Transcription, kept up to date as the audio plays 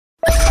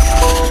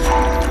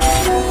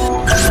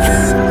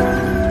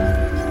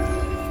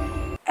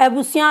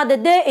Ebusia, the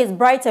day is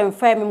bright and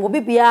fair. Me will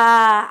be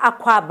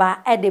akwaboah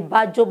at the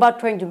bad JOBA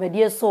trend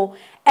media so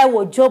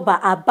ewo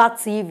JOBA ABA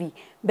TV.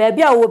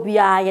 Baby I will be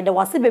ye the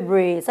wasi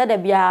bebre said there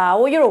be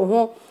o yero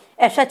ho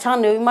ehwe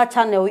channel ma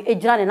channel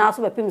ejina ne na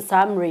so bepim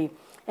samre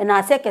e na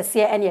ase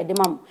kese ene ye de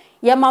mam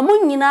ye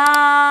mamu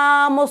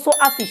nyina mo so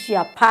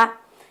Afriyie pa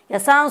ye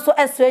san so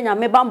esre nya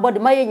me bambode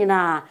ma ye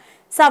nyina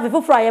sa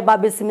fefufura ye ba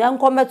besim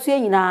enkometu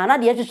ye nyina na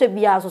de ye hwehwe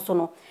bia so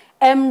no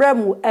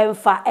emramu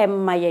emfa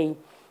emma ye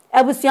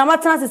Ebusia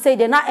matana say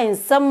de na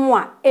ensem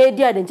a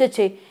edi ade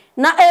ncheche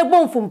na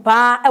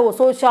ebomfumpa e wo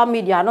social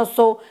media no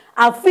so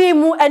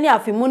afimu ene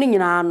afimu ni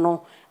nyina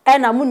no e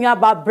na munua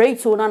ba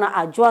breakthrough na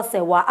adwoa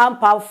se wa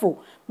ampafo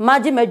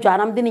magi medwa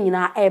nam de ni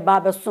nyina e ba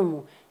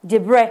besomu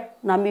debre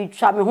na me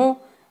twa me ho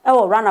e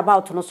wo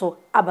runabout no so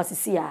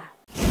abasisi a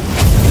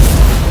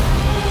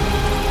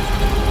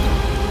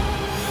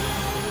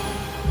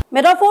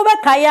medofo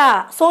be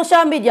kaya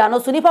social media no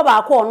so nipa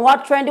ba ko no wa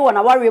trend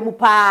wona ware mu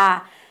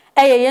pa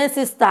yen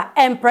sister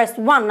Empress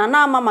 1 na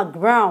mama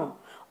McBrown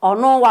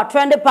ono wa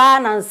trend pa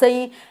na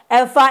say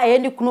efa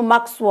eni kunu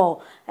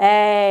Maxwell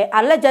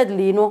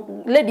allegedly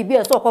no lady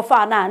bi so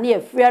kofa na e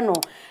frɛ no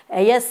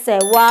yese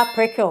wa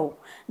prequel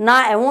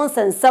na won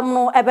sensem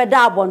no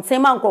ebeda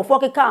abonten ma nkrofo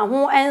keka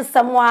ho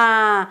ensem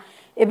a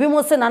ebi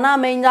mo se na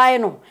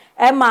manyai no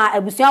ma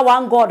abusua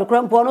one god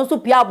krempo no so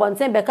pia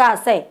abonten beka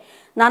say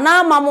na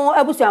mamo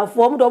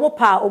abusuafo mo do mo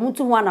pa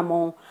omutu ho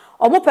anamo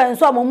omo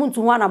penso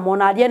amomuntu ho anamo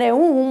na ade na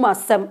ehuhu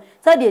masem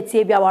sa de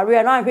tie bia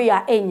ware na ahwe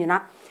ya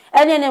enyina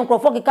ene ne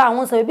nkrofo keka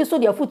ho sa bi so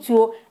de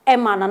afutuo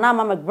ma na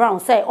mama McBrown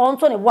say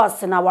onto ne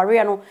boss na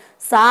ware no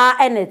saa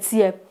ene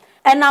tie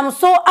enam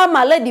so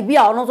ama lady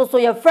bia ono so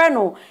ye friend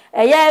no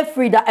ye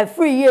Freda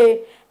Afriyie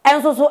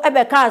enso so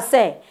ebeka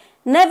say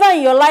never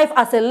in your life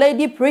as a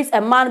lady praise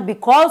a man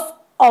because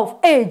of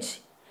age.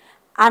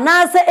 And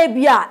I say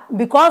ebia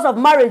because of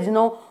marriage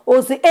no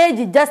o say age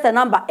is just a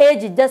number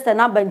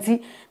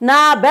nti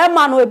na be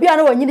man no ebia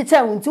na wanyini che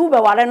nti wo be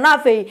ware na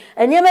afei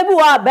enye ma bi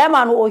wa be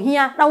man no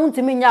ohia na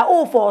wuntimi nya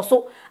o for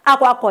so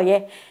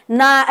akwakoye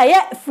na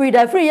eye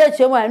Freda Afriyie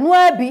chemu anu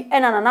abi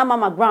ena na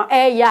mama McBrown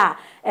ya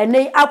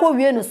ene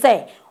akwowie no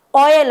say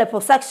oil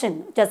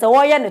liposuction just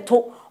oil ne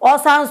to o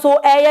san so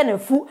ne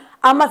fu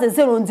ama sense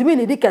no ntimi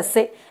ne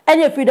dikese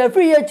enye Freda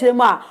Afriyie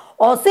chemu a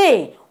o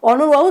say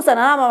onu wo husa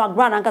na mama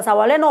McBrown ankasa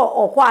wale no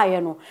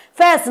okwaye no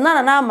first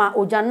na ma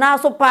ojana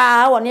so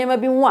pa wo ne ma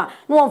bi hu a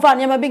no won fa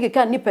ne ma bi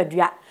keka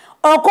nipadua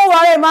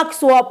okowale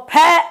Maxwell pe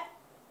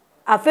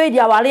afedi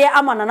awale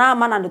ama na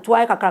ma na ne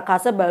toa kakraka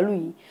se balu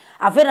yi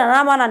afedi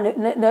na ma na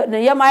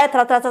ne yema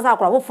etratra sa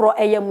akra foforo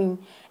eyam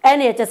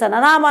ene ye chese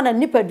na ma na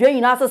nipadua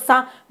nyina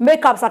asesa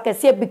makeup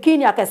sakese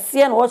bikini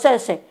akese no wo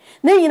hyehye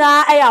ne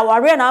nyina eya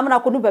ware na ma na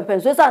kodu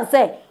pepenso san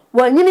se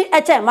wanyini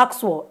eche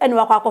Maxwell ene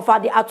wakwakofa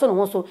de ato no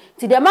ho so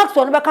ti de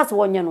Maxwell no beka se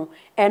wonye no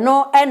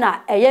eno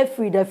ena eye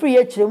Freda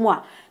Afriyie chiremu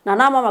a na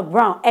mama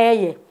McBrown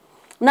eye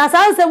na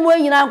sansem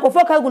we nyina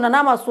nkofo kagu na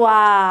nama so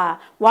a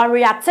one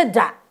reacted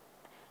da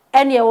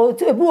ene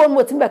ebu won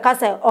motim beka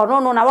se ono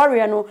no na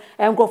ware no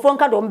nkofo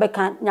nka do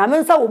mbeka nyame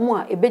nsa wo mu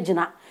a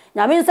ebegina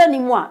nyame nsa ni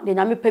mu a de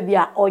nyame pa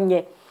bia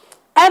onye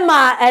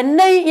ema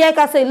ene ye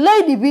ka se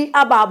lady bi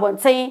aba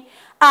abonten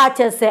a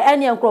chese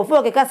ene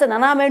nkofo keka se na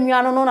nama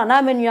nuano no na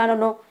nama nuano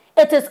no.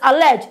 It is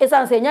alleged it's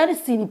an say nyani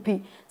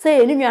CNP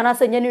say eni nua na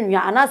say nyani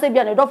nua ana say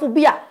bia na dofo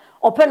bia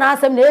ope na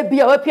asem na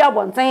ebia we pia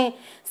bonten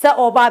say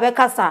oba be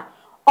kasa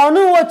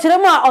onu wo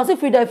kiremu a o se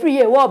Freda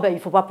Afriyie wo ba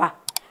ifo papa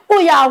o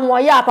ya ho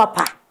ya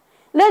papa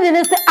lady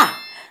ne say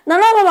na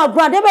mama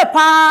McBrown de be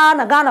pa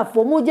na Ghana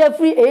fo mu je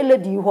free e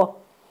lady ho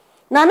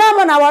na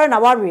ma na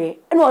ware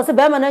ene o se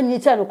be ma na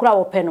nyi che no kura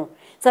wo pe no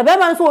se be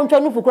ma so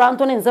wontwa no fukura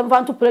nto ne nsem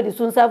fa nto play di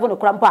sun serve no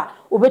kura mpa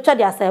obetwa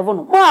dia serve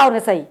no mo a o ne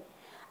say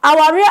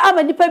aware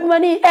amanipa bi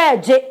mani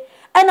eje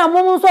ena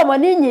momu so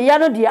mani nyiya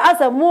no de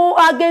asemu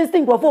against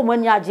nkrofo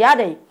mani age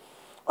ade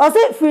o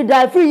se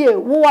Freda Afriyie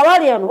wo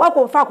waware no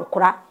wakofa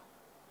kokora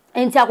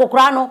enti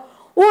akokora no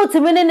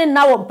utimi ne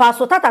na wo mpa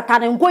so tatata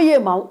ne nkoye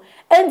ma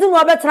enti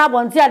no obetena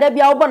bonti ade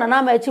bia wo bona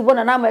na ma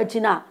achi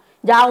na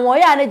ja won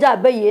ya ne ja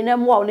baye na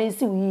mo wo ne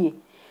nsi wiye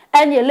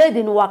ene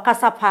lady no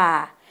wakasa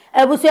pa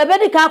ebusu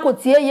ebedi ka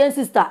akotie yen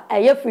sister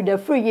eye Freda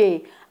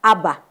Afriyie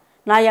aba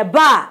na ye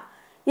ba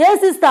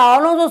yes sister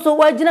ono so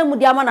wagina mu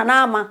dia ma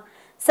na ama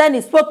say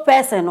ni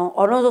spokesperson no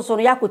ono so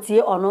no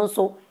yakotie ono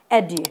so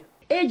edie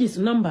age is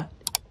number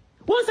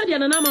one said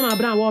na mama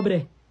Brown wo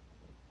bre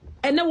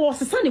and there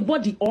was sunny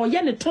body or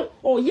ye ne ton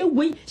or ye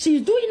way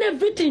she's doing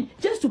everything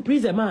just to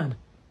please a man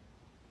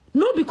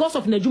not because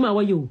of Najuma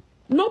wa you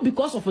not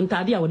because of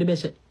ntade a wo de be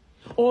she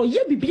or ye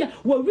bibia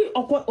wo we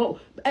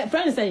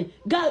friends say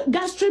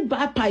gastric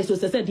bypass so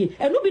said e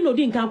no be no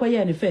di nkan kwa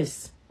ye ne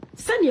first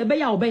send ye be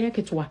ya wo be ye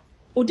ketwa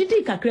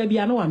odidi kakra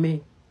bia no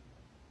ame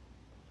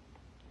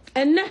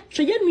enne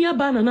hweye nua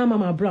ba na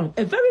mama Brown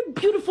a very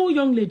beautiful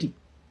young lady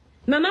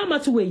na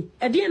matu we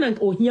e de na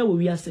ohia wo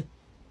wiase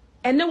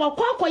enne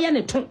wakwakoye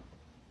ne ton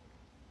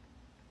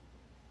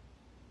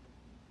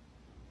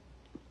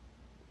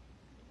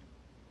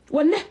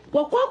wonne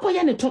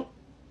wakwakoye ne ton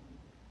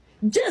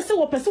Just say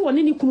what person one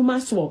ni kunuma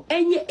so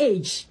any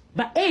age,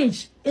 but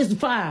age is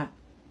far.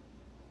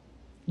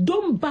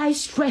 Don't buy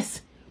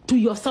stress to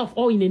yourself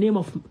all in the name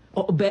of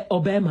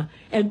Obama,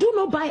 and do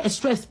not buy a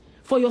stress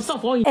for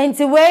yourself all in.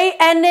 Anyway,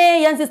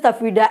 any young sister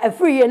Freda,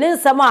 Afriyie in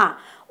summer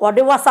or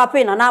the WhatsApp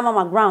in and I'm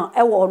McBrown,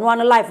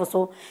 one life or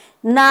so.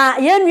 Na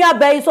yen nua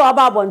bai so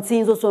aba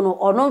bontin so no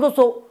ono nso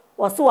so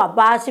wo se wa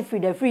ba hye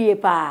Freda Afriyie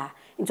pa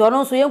nti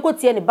ono nso yen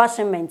kotie ne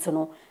bashment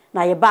no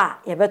na ye ba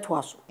ye beto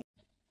aso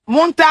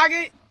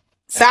montagi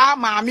sa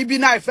maami bi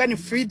na efe ni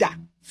Freda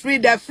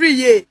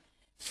Afriyie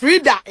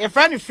Freda e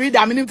friend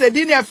Freda minim te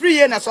di na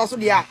Afriyie na so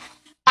dia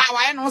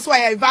wa ye no so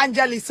ya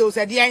evangelist so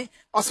se dia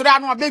osoro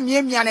anu obe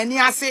miemia na ni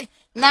ase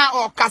na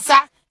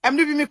okasa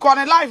emni bi mi ko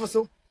ne live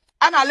so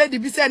ana lady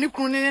bi say ni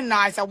kunu ni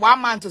na say 1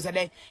 month to say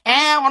den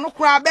ono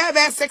kura be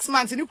 6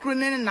 months ni kunu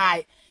ni na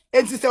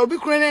enti say obi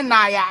kunu ni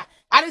na ya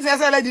ani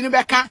say lady ni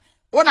be kan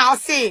wo na o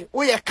say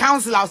wo ye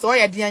counselor so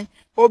ye den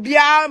obi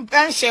a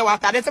enhye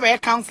watade say be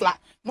counselor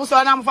mo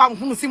so na mo fa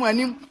mo si mo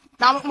anim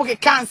na mo ke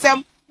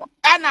kansem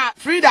ana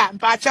Freda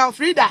mpa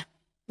Freda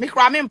mi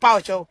kura mi mpa o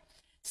cho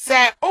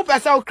say o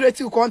person o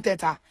creative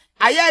content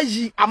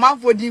ayayi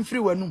amanfo din free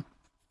wanum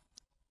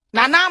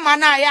na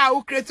mana ya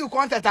o creative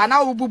content na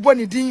o bubo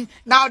ni din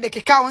na o de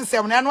keka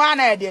wonsem na no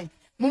ana ede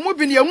mumu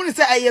bi ne ehunu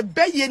se eye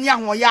baye ni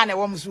ahoya na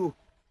wom so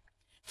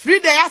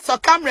Freda ya so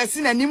camera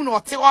si na nim na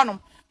ote honom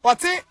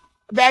ote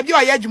baabi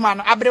o ya adwuma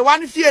no abrewa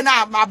no fie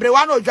na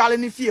abrewa no odwale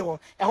ni fie ho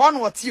ho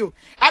no ote o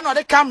ana o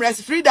de camera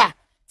si Freda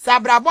sa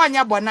abrabo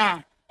anya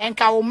bona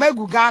enka wo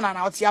magu Ghana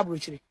na ote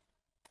abrochire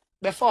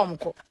be form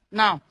ko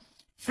now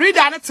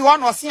Freda no te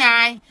one ose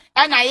an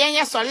na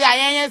yenye sori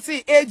ayenye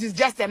see age is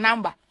just a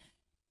number.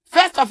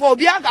 First of all,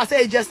 Bianca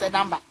say it's just a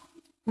number.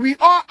 We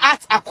all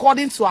act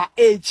according to our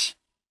age.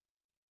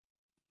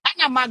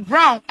 And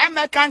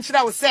McBrown, country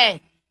will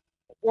say,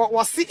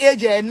 what see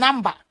age a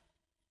number.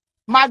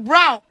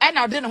 McBrown, and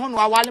I didn't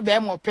know why be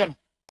more pen.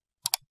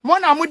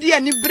 Mona mudi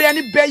and ni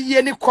brand bay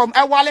any come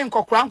a walling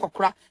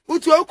cockra.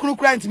 Utu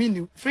okunu to me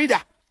new.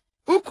 Freda.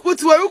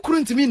 Utu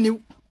okunu to me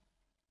new.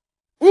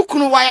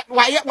 Ukunu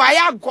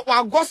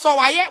why go so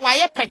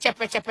why peche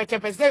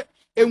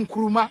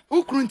enkruma.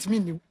 Ukunu to me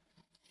new.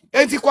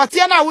 Enti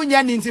kwatia na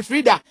wonya ni nti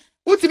Freda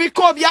utimi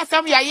ko bia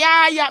sam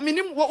ya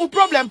minim wo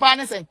problem pa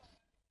ne sen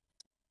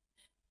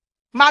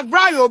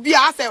McBrown obi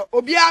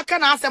aka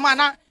na asem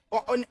ana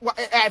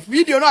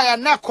video no ya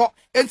na ko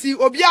enti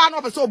obi a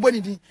no pese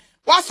oboni din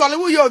wa sole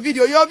wo your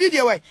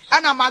video we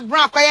ana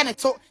McBrown akwaye ne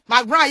to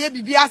McBrown ye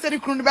bibia ase ne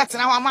kunu ne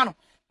betena wa ma no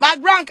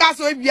McBrown ka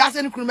so bibia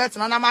ase ne kunu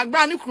betena na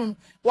McBrown ne kunu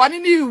woni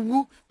ne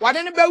iwu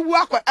woni ne bewu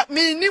akwa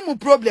minim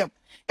problem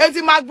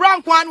enti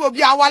McBrown kwa na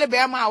obi awale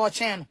be ma awo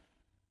chen no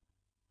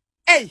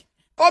hey,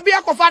 obi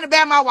akofa ne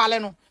be ma wale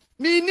no.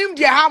 Mi nim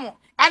de ha mo.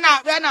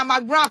 Ana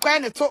McBrown akwa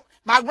ne to.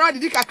 McBrown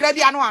didi kakra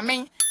bi anu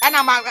amen.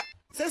 Ana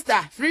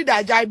sister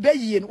Freda jai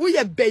beyi no. Wo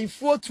ye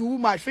beyfo to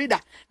much Freda.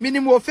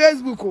 Minim wo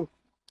Facebook o.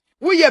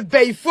 Wo ye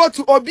beyfo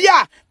to obi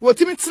a wo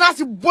timi tena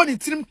se boni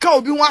tirim ka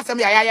obi ho asem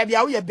ya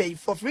bia wo ye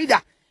beyfo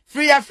Freda.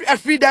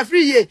 Freda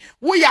Afriyie.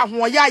 Wo ya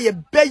ho ya ye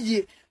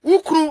beyi.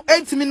 Ukru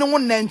entimi no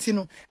wonnanti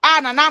no.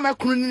 Na ma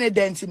kru ni ne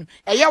danti no.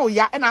 Eye wo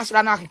ya na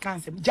asora na akeka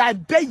nsem. Jai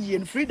beyi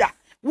no Freda.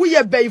 We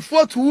ye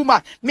beyfo to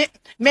woman. Me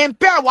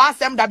mpare wa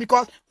asem da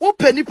because wo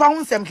panipa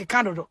ho nsem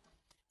keka dodo.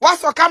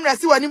 What's your camera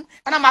see when him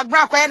and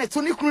McBrown kwa ne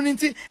to ni kunu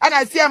nti and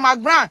I see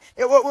McBrown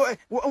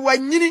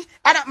wanyini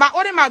and ma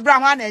only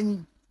McBrown wan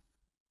anyi.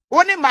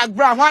 Only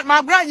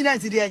McBrown nyina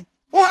nti dey.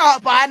 Wo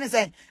pa ne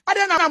say.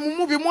 Ade na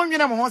mumu bi mo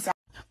nwene mo ho sa.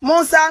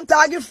 Mo san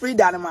tag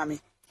Freda na mami.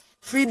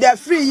 Freda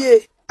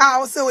Afriyie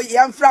a say we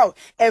yamfra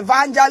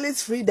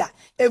evangelist Freda.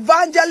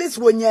 Evangelist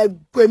wonya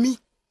gwami.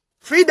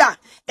 Freda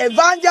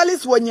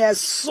evangelist wonya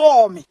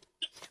so me.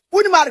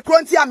 Uni ma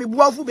kronti a me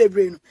buafu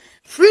bebre no.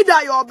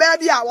 Freda your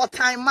baby a what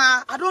time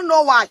ma I don't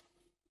know why.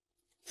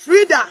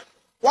 Freda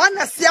one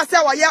say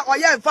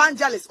oya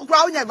evangelist.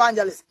 Ukwa wonya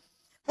evangelist.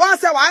 One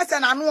say why say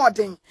na no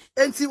odin.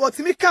 Enti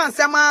otimi kan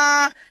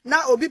sema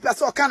na obi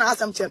pese o kan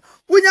asem chem.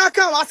 Wonya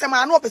kan wa asem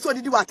na pese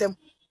odidi watem.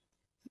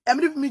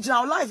 Emri mi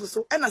gina life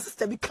so e na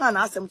sister bi kan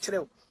asem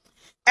kire.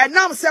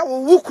 Enam say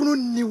wo kunu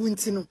ni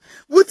wunti no.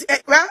 Wuti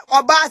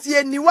oba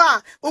se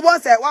niwa wo bon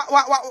say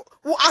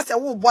wo ase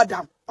wo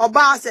bodam.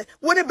 Oba say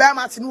wo ni be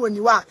ma ti no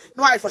niwa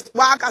no I first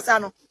wa akasa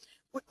no.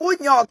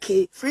 Wonya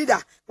okay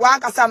Freda wa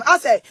akasa no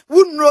ase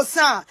wo nro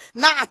san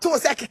na ato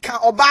se keka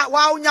oba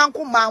wa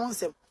onyanko ma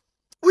wonsem.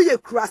 Uye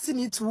kurasi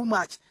ni too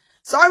much.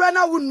 So I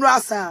na wunru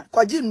asan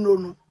kwaji nro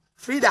no.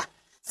 Freda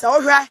so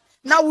hwe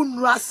na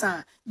wunru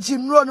asan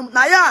jinro no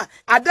na ya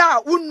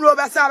ada wunru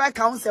be sa be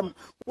counsem.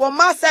 Wo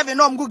ma 7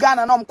 no mgu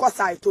Ghana no mko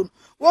site on.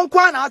 Won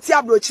kwa na ati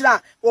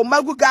abrochira wo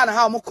magu Ghana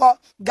ha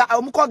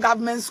omko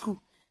government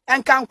school.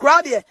 En kan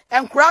crowd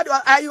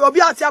ayi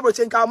obi ati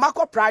abrochira kan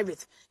mako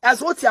private.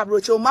 As what ti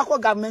abrochira mako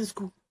government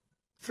school.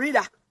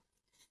 Freda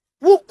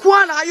wo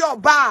kwa na ayo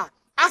ba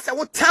ase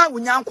wo tan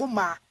wunyanko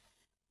ma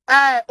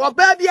or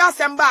baby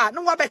asemba,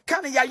 no one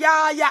can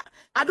ya.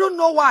 I don't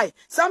know why.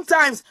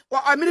 Sometimes,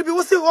 I mean, we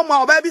will see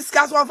one baby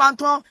scars one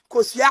phantom,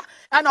 Kosia,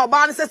 and our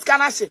barn says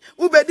Kanashi.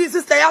 Ube, this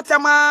is the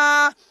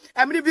Yatama.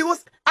 I mean, we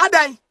was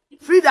Aday,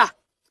 Freda.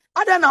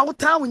 Aday now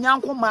town with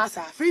Yanko Massa,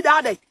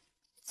 Freda Aday.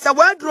 So,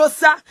 where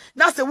drosa,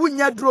 that's a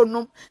winya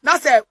drone,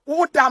 that's a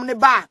what damn the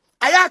bar.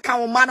 I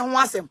can't man who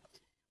wants him.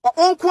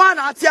 On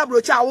Kwana, Tia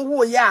Brocha,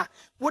 who ya,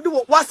 would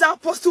do what's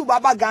up post to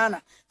Baba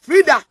Ghana.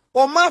 Freda,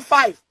 or my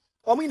 5,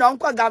 or me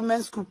uncle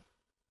government school.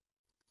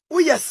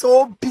 We are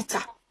so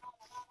bitter.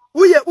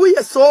 We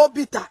are so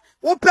bitter.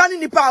 We planning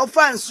the power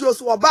fans,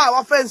 yours or bar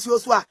our friends,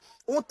 yours were.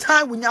 What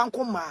time we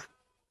yanko ma.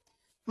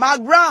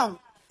 McBrown,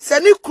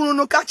 send you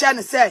no catch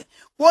and say,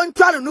 one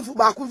try to know for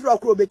back with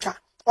rock robecha.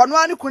 Or no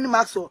one couldn't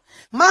Maxwell.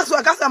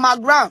 Maxwell cast a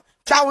McBrown,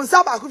 Chow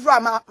Saba could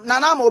from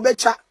Nanamo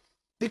Becha.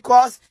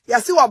 Because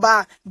yasi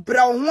waba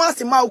brown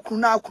once a mouth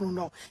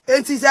kuno.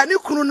 And tis a new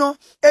kuno,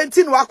 and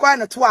tin wakwa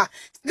and a twa.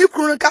 New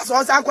kuno cast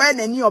on Sanquan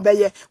and you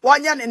obey,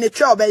 1 year and a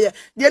chair obey.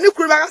 The new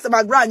kuno cast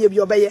my grand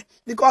you obey.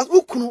 Because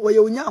ukunu or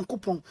your young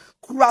coupon.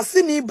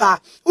 Kurasini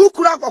ba,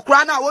 ukura or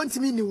crana won't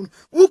me noon.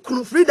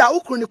 Ukunu Freda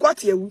ukunu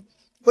quatia.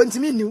 Won't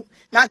me new.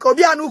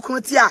 Nakobia no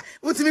kunutia,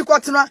 Utimi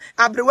quatuna,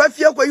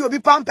 Abrewefio where you be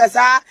pampers.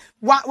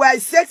 Why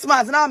 6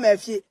 months now,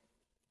 Mephi.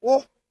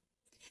 Oh.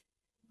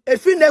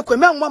 If you know,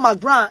 Mama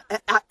Grant,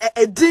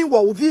 a dream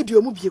war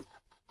video movie.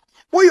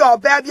 We your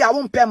baby, I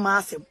won't pay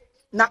massive.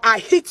 Now I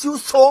hate you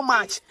so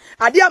much.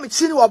 I dear me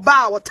chin or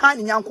bar or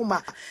tiny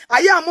yankuma. I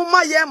am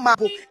my young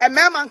mapo, and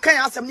mamma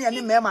can't answer me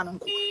any mamma.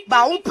 But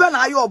I won't pen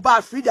your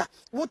bar, Freda.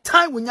 What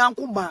time when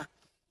yankuma?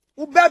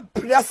 Who bet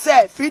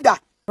say, Freda?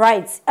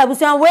 Right. I was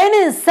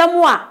winning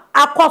someone.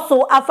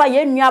 Akoso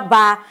Afriyie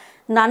nyaba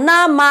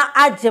na ma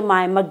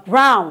agyemai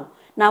McBrown.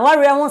 Na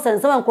warrior won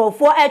sense crop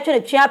for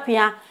actually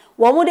champion.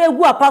 Womu de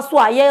gu apaso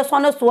a ye so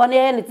ne so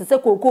ne ne tse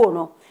kokoo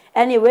no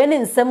ene we ne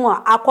nsem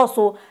a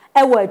akoso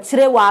e wa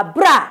kire wa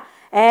bra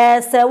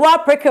se wa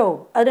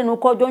prickle ade no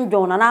ko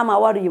jonjon na ma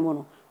wari mu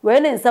no we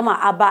ne nsem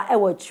a aba e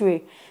wa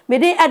kire me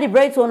din ade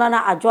bright ona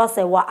na adwo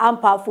se wa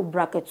ampaful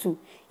bracket 2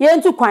 ye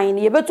ntu kwan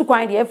ne ye betu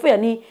kwan de efe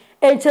ani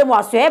enkire mu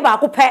aso e ba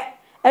ko pe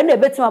ene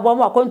betima abo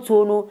mu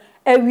akonto no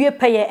awie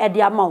peye e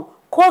de amount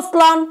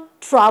Coastland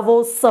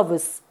Travel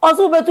Service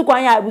also betu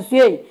kwan ya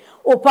abusue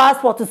o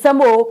passport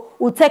semo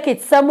o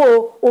ticket semo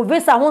o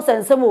visa ho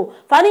sensemo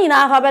fani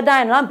na ha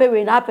bedan na mpe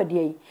we na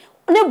apede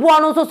ne boa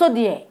no so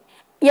de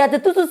ye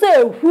tetutu se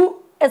ehu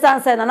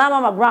esanse na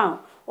mama McBrown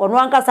ono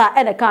ankasa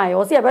ene kan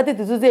o se ye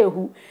betetutu se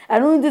ehu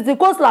enu ntiti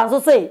Coastland so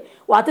se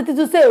wa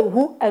tetutu se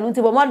ehu enu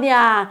nti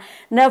bomodea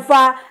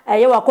nefa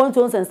ye wa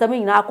konto sensemo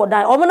nyina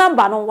akodan o mo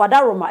namba no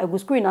wada roma egu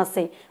screen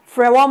ase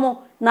frɛ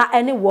wo na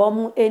ene wo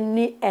mo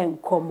eni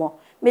enkomo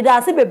me da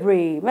se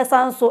bebre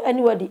mesanso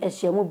anywhere di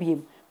ehyiamu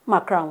biem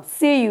McBrown.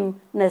 See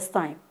you next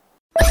time.